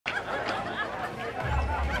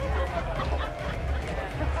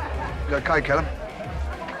You okay, Callum?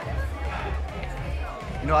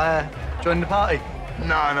 You not joining the party?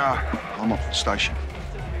 No. I'm off at the station.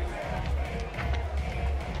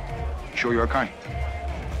 You sure you're okay?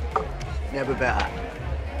 Never better.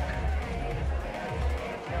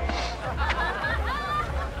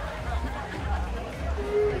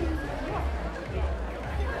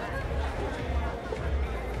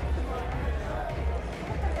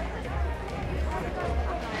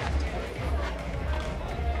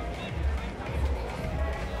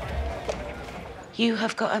 You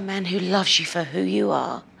have got a man who loves you for who you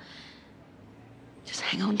are. Just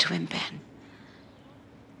hang on to him, Ben.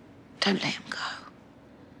 Don't let him go.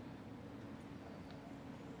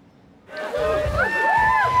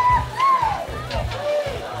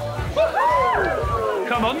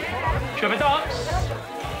 Come on, shall we dance?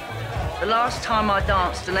 The last time I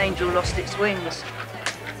danced, an angel lost its wings.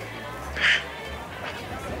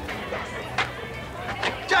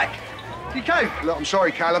 Jack! You came? Look, I'm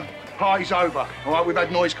sorry, Callum. Party's over. All right, we've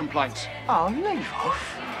had noise complaints. Oh, leave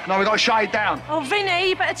off. No, we've got to shut it down. Oh, Vinny,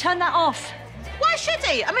 you better turn that off. Why should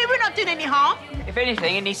he? I mean, we're not doing any harm. If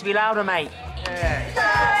anything, it needs to be louder, mate.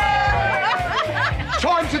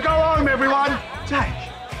 Time to go home, everyone. Jack,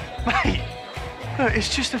 mate, look, it's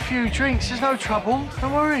just a few drinks. There's no trouble.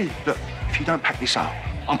 Don't worry. Look, if you don't pack this up,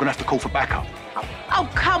 I'm going to have to call for backup. Oh,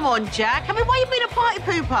 come on, Jack. I mean, why are you being a party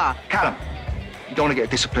pooper? Callum, you don't want to get a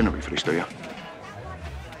disciplinary for this, do you?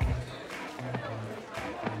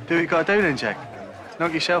 Do what you gotta do then, Jack.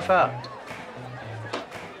 Knock yourself out.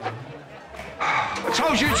 I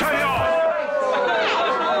told you to turn it off!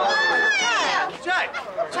 Jack!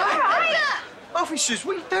 Officers,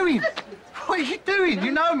 what are you doing? What are you doing?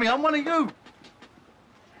 You know me, I'm one of you. I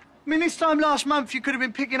mean, this time last month, you could have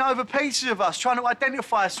been picking over pieces of us, trying to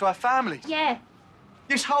identify us to our families. Yeah.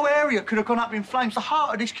 This whole area could have gone up in flames, the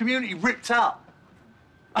heart of this community ripped out.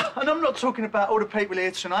 And I'm not talking about all the people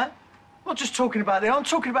here tonight. I'm not just talking about them, I'm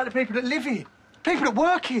talking about the people that live here, people that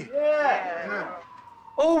work here. Yeah.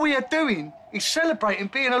 All we are doing is celebrating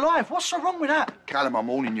being alive. What's so wrong with that? Callum, I'm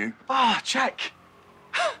warning you. Ah, Jack.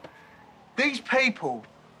 These people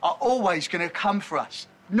are always going to come for us,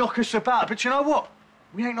 knock us about. But you know what?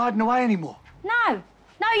 We ain't hiding away anymore. No,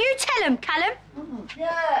 you tell him, Callum. Well,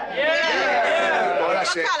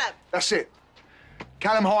 that's it. Callum. That's it.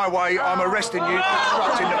 Callum Highway, I'm arresting you for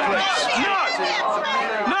obstructing the police. No!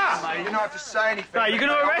 You don't have to say anything. No, you're going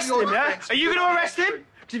to arrest him, yeah? Are you going to arrest him?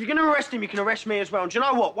 Because if you're going to arrest him, you can arrest me as well. And do you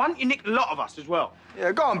know what? Why don't you nick a lot of us as well?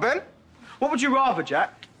 Yeah, go on, Ben. What would you rather,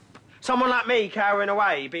 Jack? Someone like me cowering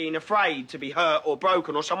away, being afraid to be hurt or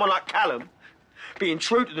broken, or someone like Callum being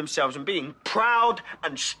true to themselves and being proud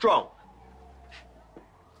and strong?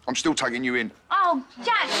 I'm still taking you in. Oh,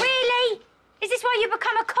 Jack, really? Is this why you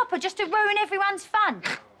become a copper, just to ruin everyone's fun?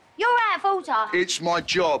 You're out of order. It's my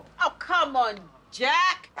job. Oh, come on,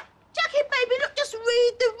 Jack. Jackie, baby, look, just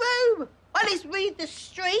read the room. Or at least read the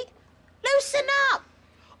street. Loosen up.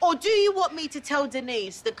 Or do you want me to tell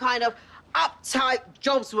Denise the kind of uptight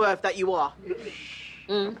Jobsworth that you are?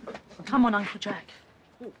 Come on, Uncle Jack.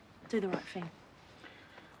 Do the right thing.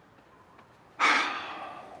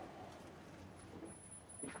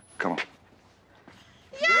 Come on.